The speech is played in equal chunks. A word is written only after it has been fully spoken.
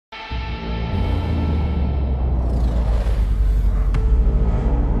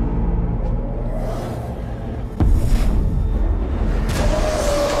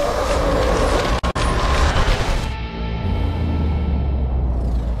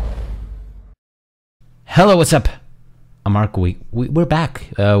Hello, what's up? I'm Mark. We're back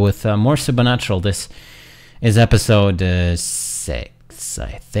with more Supernatural. This is episode 6,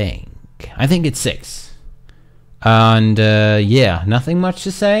 I think. I think it's 6. And yeah, nothing much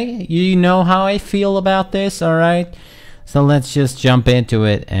to say. You know how I feel about this, alright? So let's just jump into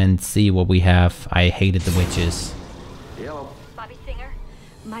it and see what we have. I hated the witches. Bobby Singer,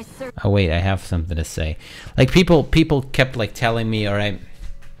 Oh wait, I have something to say. Like people kept like telling me, alright,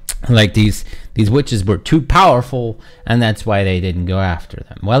 like these witches were too powerful and that's why they didn't go after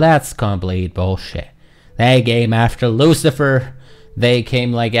them. Well, that's complete bullshit. They came after Lucifer. They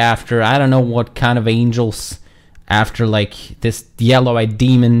came like after I don't know what kind of angels, after like this yellow-eyed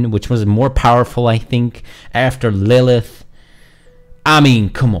demon, which was more powerful, I think, after Lilith. I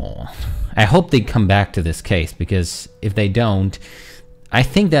mean, come on. I hope they come back to this case, because if they don't, I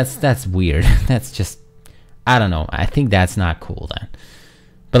think that's weird. That's just, I don't know. I think that's not cool then.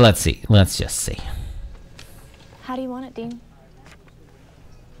 But let's see. Let's just see. how do you want it, Dean?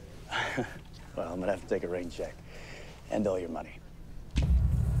 Well, I'm gonna have to take a rain check and all your money.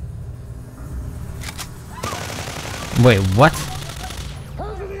 Wait, what?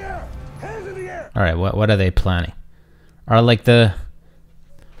 Hands in the air! Hands in the air! All right, what are they planning? Are the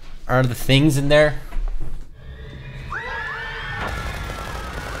things in there?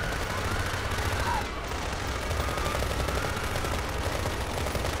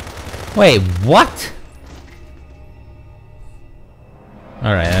 Wait, what?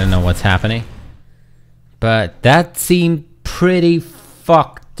 Alright, I don't know what's happening. But that seemed pretty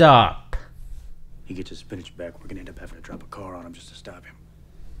fucked up. He gets his spinach back, we're gonna end up having to drop a car on him just to stop him.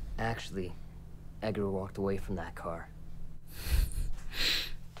 Actually, Edgar walked away from that car.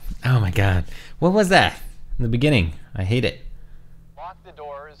 Oh my god. What was that? In the beginning. I hate it. Lock the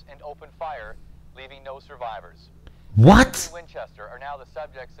doors and open fire, leaving no survivors. What? Winchester are now the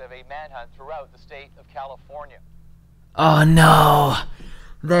subjects of a manhunt throughout the state of California. Oh no.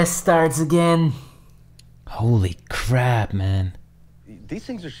 This starts again. Holy crap, man. These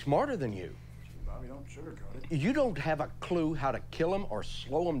things are smarter than you. Bobby, don't sugarcoat it. You don't have a clue how to kill them or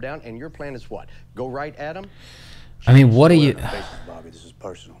slow them down, and your plan is what? Go right at them? I mean, what are you... Bobby, this is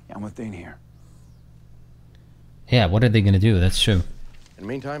personal. I'm with Dean here. Yeah, what are they gonna do? That's true. In the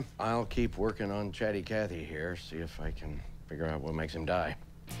meantime, I'll keep working on Chatty Cathy here, see if I can figure out what makes him die.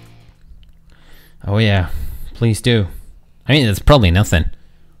 Oh yeah, please do. I mean, it's probably nothing.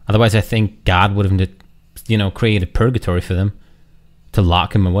 Otherwise, I think God would have, you know, created purgatory for them to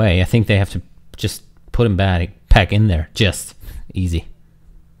lock him away. I think they have to just put him back in there. Just easy.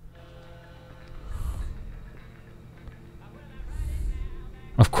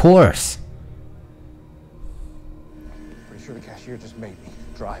 Of course. Pretty sure the cashier just made me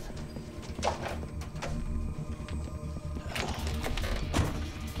drive.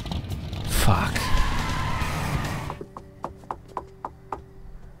 Fuck.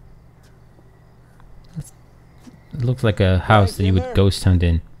 It looks like a house that you would ghost hunt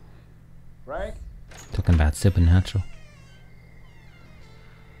in. Frank? Talking about Supernatural.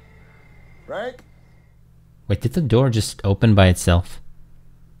 Frank? Wait, did the door just open by itself?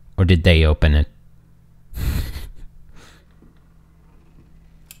 Or did they open it?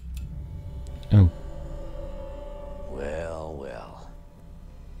 Oh. Well, well.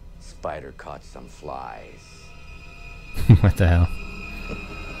 Spider caught some flies. What the hell?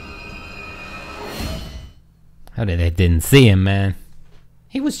 How did they didn't see him, man?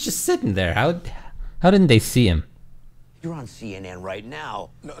 He was just sitting there. How didn't they see him? You're on CNN right now.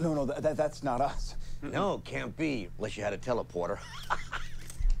 No, that's not us. No, can't be, unless you had a teleporter.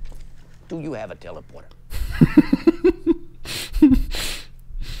 Do you have a teleporter?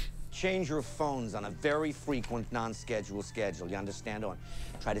 Change your phones on a very frequent, non-scheduled schedule. You understand? Or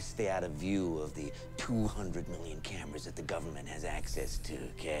try to stay out of view of the 200 million cameras that the government has access to,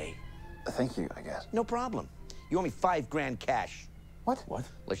 okay? Thank you, I guess. No problem. You owe me $5 grand cash. What? What?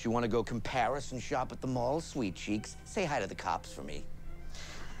 Unless you want to go comparison shop at the mall, sweet cheeks. Say hi to the cops for me.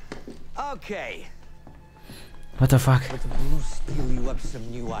 Okay. What the fuck? Let the blues steal you up some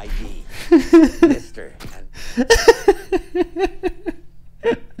new ID. Mister.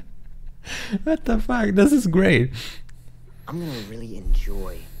 What the fuck? This is great. I'm gonna really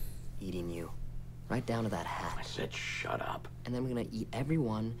enjoy eating you. Right down to that hat. I said shut up. And then we're gonna eat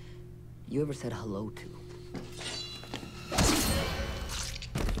everyone you ever said hello to.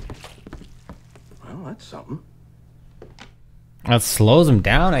 Well, that's something. That slows him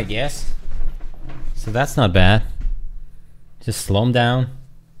down, I guess. So that's not bad. Just slow him down.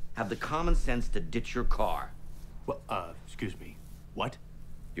 Have the common sense to ditch your car. Well, excuse me. What?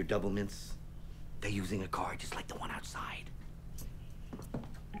 Your double mints. They're using a car just like the one outside.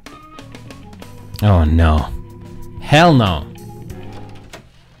 Oh no. Hell no.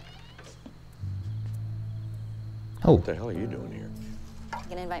 Oh. What the hell are you doing here? You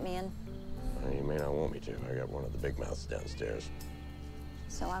gonna invite me in? You may not want me to. I got one of the big mouths downstairs.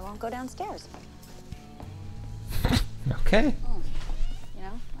 So I won't go downstairs. Okay. You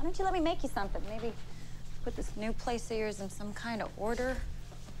know, why don't you let me make you something? Maybe put this new place of yours in some kind of order.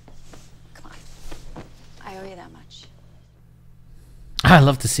 Come on. I owe you that much. I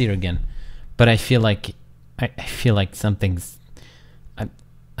love to see her again, but I feel like I feel like something's.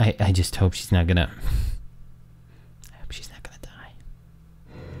 I just hope she's not gonna. I hope she's not gonna die.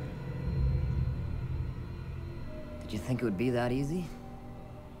 Did you think it would be that easy?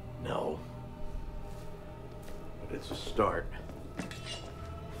 No. But it's a start.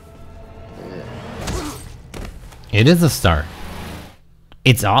 It is a start.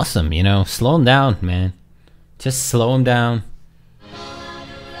 It's awesome, you know. Slow him down, man. Just slow him down.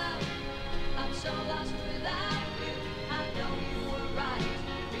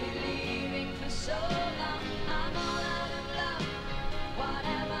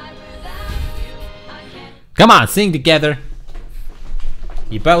 Come on, sing together.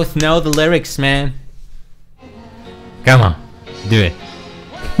 You both know the lyrics, man. Come on, do it.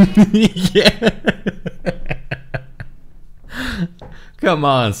 Yeah. Come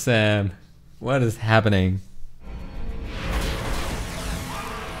on, Sam. What is happening?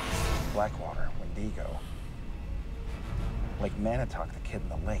 Blackwater, Wendigo. Lake Manitowoc, the kid in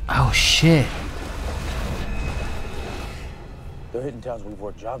the lake. Oh shit. They're hitting towns we've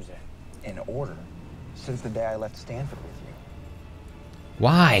worked jobs in. In order. Since the day I left Stanford with you.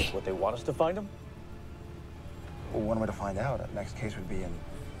 Why? What, they want us to find them? Well, when am I to find out? Next case would be in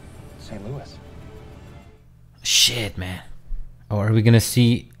St. Louis. Shit, man. Oh, are we gonna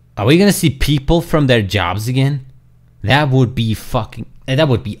see people from their jobs again? That would be that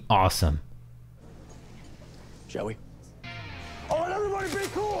would be awesome. Shall we? All right, everybody be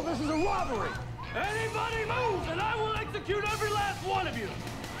cool. This is a robbery. Anybody moves and I will execute every last one of you.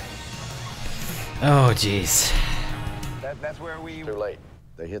 Oh, jeez. That's where we... Too late.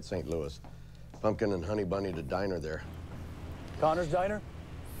 They hit St. Louis. Pumpkin and Honey Bunny to diner there. Connor's Diner?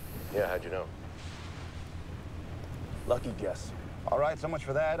 Yeah, how'd you know? Lucky guess. All right, so much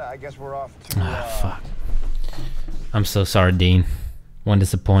for that. I guess we're off to... Fuck. I'm so sorry, Dean. One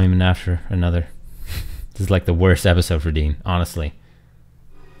disappointment after another. This is like the worst episode for Dean, honestly.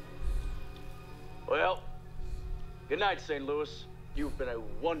 Well, good night, St. Louis. You've been a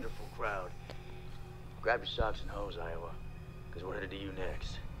wonderful crowd. Grab your socks and hose, Iowa, because we're headed to you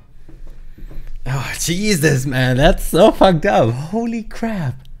next. Oh, Jesus, man. That's so fucked up. Holy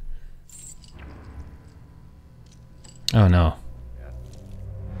crap. Oh, no.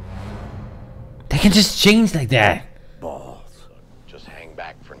 They can just change like that. Balls. Just hang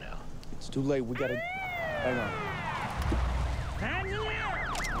back for now. It's too late. We gotta... Hang on. Hands in the air.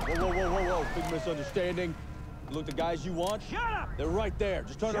 Whoa, whoa, whoa, whoa, whoa. Big misunderstanding. Look, the guys you want? Shut up. They're right there.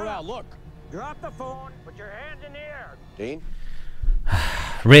 Just turn around. Look. Drop the phone. Put your hands in the air. Dean?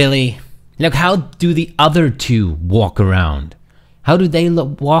 Really? Look, how do the other two walk around? How do they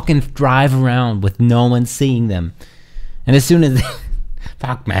walk and drive around with no one seeing them? And as soon as...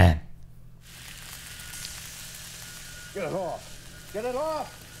 Fuck, man. Get it off. Get it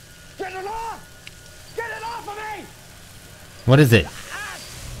off. Get it off. Get it off of me. What is it?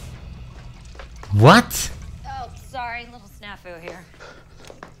 What? Oh, sorry, little snafu here.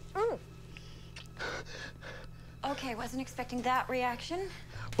 Okay, wasn't expecting that reaction.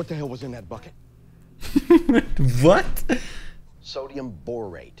 What the hell was in that bucket? What? Sodium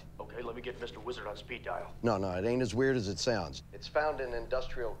borate. Okay, let me get Mr. Wizard on speed dial. No, it ain't as weird as it sounds. It's found in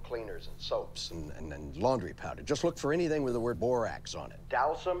industrial cleaners and soaps and laundry powder. Just look for anything with the word borax on it.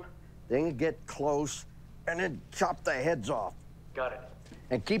 Douse them, then get close, and then chop the heads off. Got it.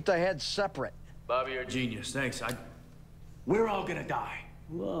 And keep the heads separate. Bobby, you're a genius. Thanks. We're all gonna die.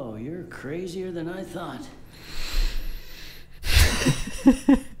 Whoa, you're crazier than I thought.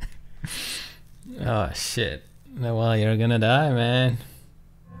 Oh, shit. Well, you're gonna die, man.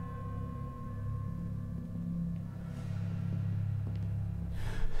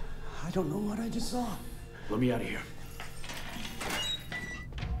 I don't know what I just saw. Let me out of here.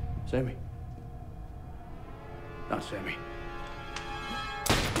 Sammy. Not Sammy.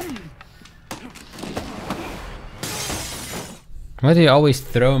 Why do you always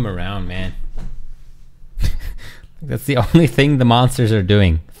throw him around, man? That's the only thing the monsters are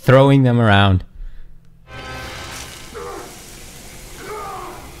doing. Throwing them around.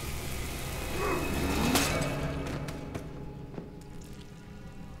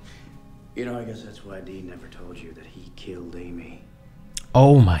 You know, I guess that's why Dean never told you that he killed Amy.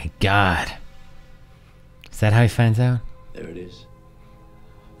 Oh my god. that how he finds out? There it is.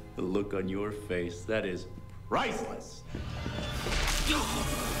 The look on your face, that is priceless.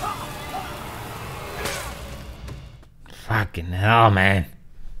 Fucking hell, man.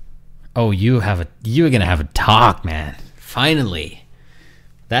 Oh, you're gonna have a talk, man. Finally.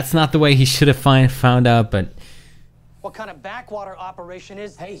 That's not the way he should have found out, but... What kind of backwater operation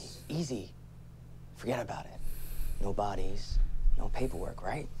is... Hey, easy. Forget about it. No bodies, no paperwork,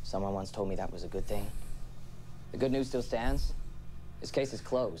 right? Someone once told me that was a good thing. The good news still stands. This case is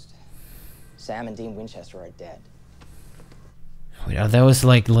closed. Sam and Dean Winchester are dead. Wait, are those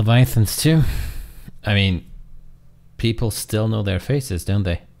like Leviathans too? I mean, people still know their faces, don't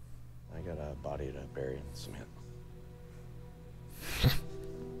they? I got a body to bury in cement.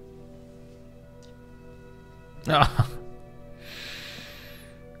 Oh.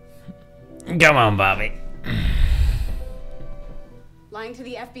 Come on, Bobby. Lying to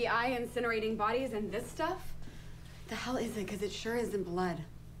the FBI, incinerating bodies, and this stuff? The hell is it? Because it sure isn't blood.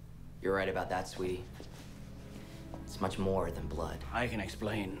 You're right about that, sweetie. It's much more than blood. I can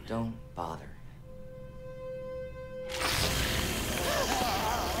explain. Don't bother.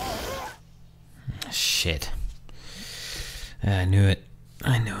 Shit. I knew it.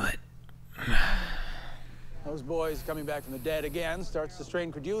 I knew it. Those boys coming back from the dead again starts to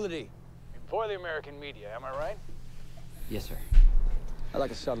strain credulity. For the American media, am I right? Yes, sir. I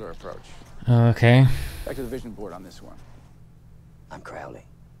like a subtler approach. Okay. Back to the vision board on this one. I'm Crowley.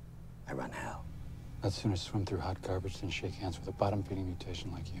 I run hell. I'd sooner swim through hot garbage than shake hands with a bottom-feeding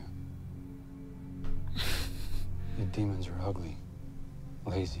mutation like you. The demons are ugly,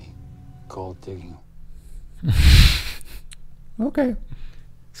 lazy, gold-digging. Okay.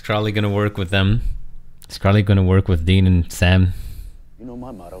 Is Crowley gonna work with them? Is Crowley gonna work with Dean and Sam? You know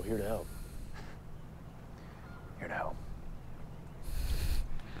my motto, here to help. Here to help.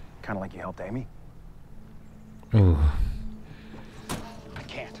 Kind of like you helped Amy. Ooh. I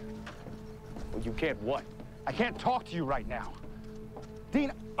can't. Well, you can't what? I can't talk to you right now.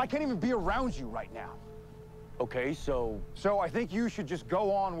 Dean, I can't even be around you right now. Okay, so I think you should just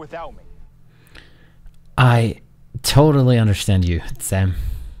go on without me. I totally understand you, Sam.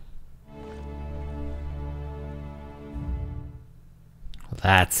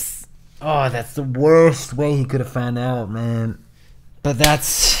 That's the worst way he could have found out, man. But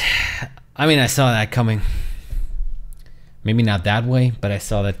I mean, I saw that coming. Maybe not that way, but I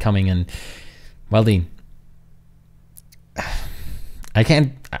saw that coming, and well, Dean, I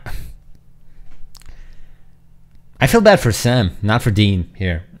feel bad for Sam, not for Dean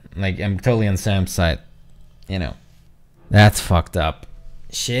here. Like, I'm totally on Sam's side. You know, that's fucked up.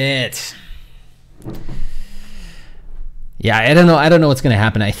 Shit. Yeah, I don't know what's gonna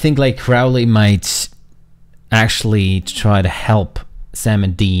happen. I think like Crowley might actually try to help Sam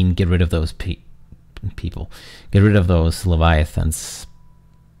and Dean get rid of those people, get rid of those Leviathans.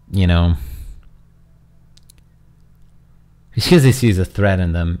 You know, because he sees a threat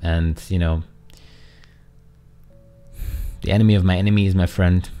in them, and you know, the enemy of my enemy is my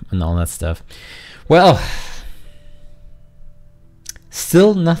friend, and all that stuff. Well,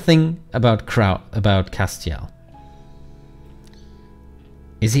 still nothing about Castiel.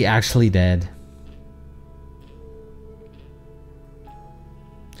 Is he actually dead?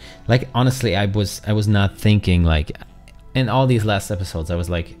 Like, honestly, I was not thinking, like, in all these last episodes, I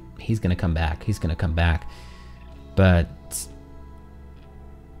was like, he's gonna come back, he's gonna come back. But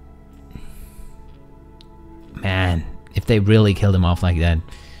man, if they really killed him off like that,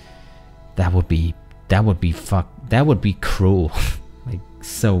 that would be cruel. Like,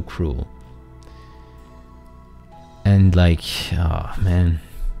 so cruel. And like, oh man.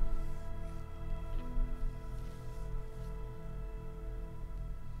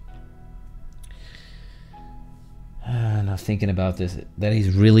 And I was thinking about this, that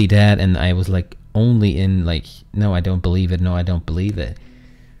he's really dead, and I was like, only in like, no, I don't believe it, no, I don't believe it.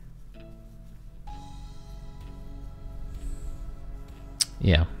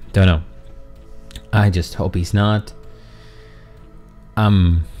 Yeah, don't know. I just hope he's not.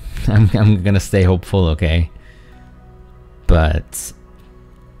 I'm gonna stay hopeful, okay? But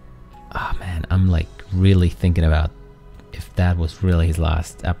oh man, I'm like really thinking about if that was really his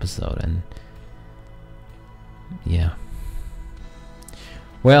last episode, and yeah.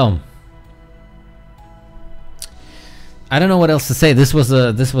 Well, I don't know what else to say. This was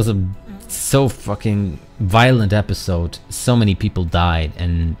a so fucking violent episode. So many people died,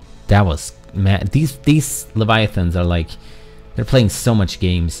 and that was, man, these Leviathans are like, they're playing so much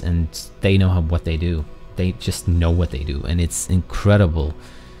games, and they know what they do. They just know what they do, and it's incredible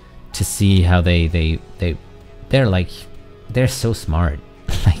to see how they're like, they're so smart.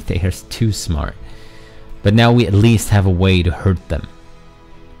 Like, they are too smart. But now we at least have a way to hurt them.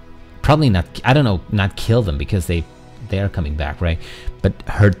 Probably not, I don't know, not kill them because they are coming back, right? But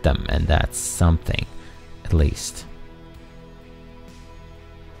hurt them, and that's something, at least.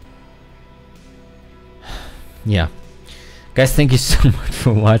 Yeah. Guys, thank you so much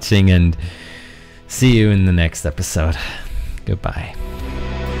for watching, and see you in the next episode. Goodbye.